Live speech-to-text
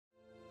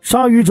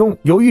鲨鱼中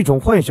有一种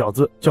坏小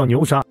子叫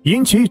牛鲨，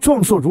因其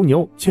壮硕如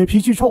牛且脾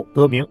气臭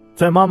得名。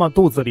在妈妈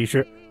肚子里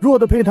时，弱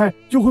的胚胎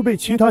就会被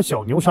其他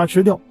小牛鲨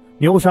吃掉。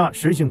牛鲨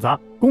食性杂，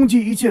攻击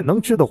一切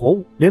能吃的活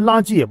物，连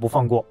垃圾也不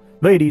放过。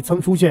胃里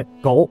曾出现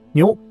狗、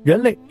牛、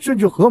人类甚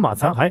至河马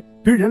残骸，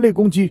对人类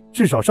攻击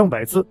至少上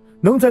百次。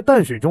能在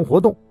淡水中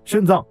活动，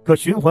肾脏可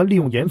循环利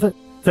用盐分，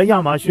在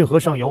亚马逊河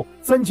上游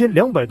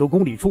3200多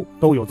公里处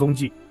都有踪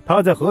迹。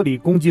它在河里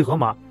攻击河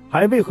马，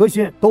海味河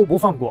鲜都不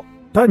放过。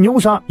但牛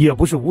鲨也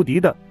不是无敌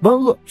的，湾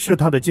鳄是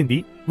它的劲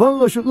敌。湾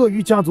鳄是鳄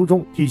鱼家族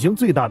中体型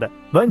最大的，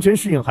完全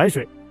适应海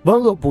水。湾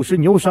鳄捕食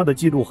牛鲨的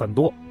记录很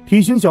多，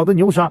体型小的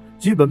牛鲨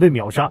基本被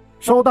秒杀，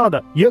稍大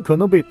的也可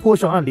能被拖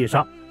上岸猎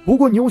杀。不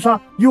过牛鲨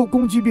也有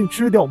攻击并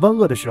吃掉湾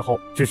鳄的时候，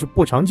只是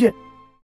不常见。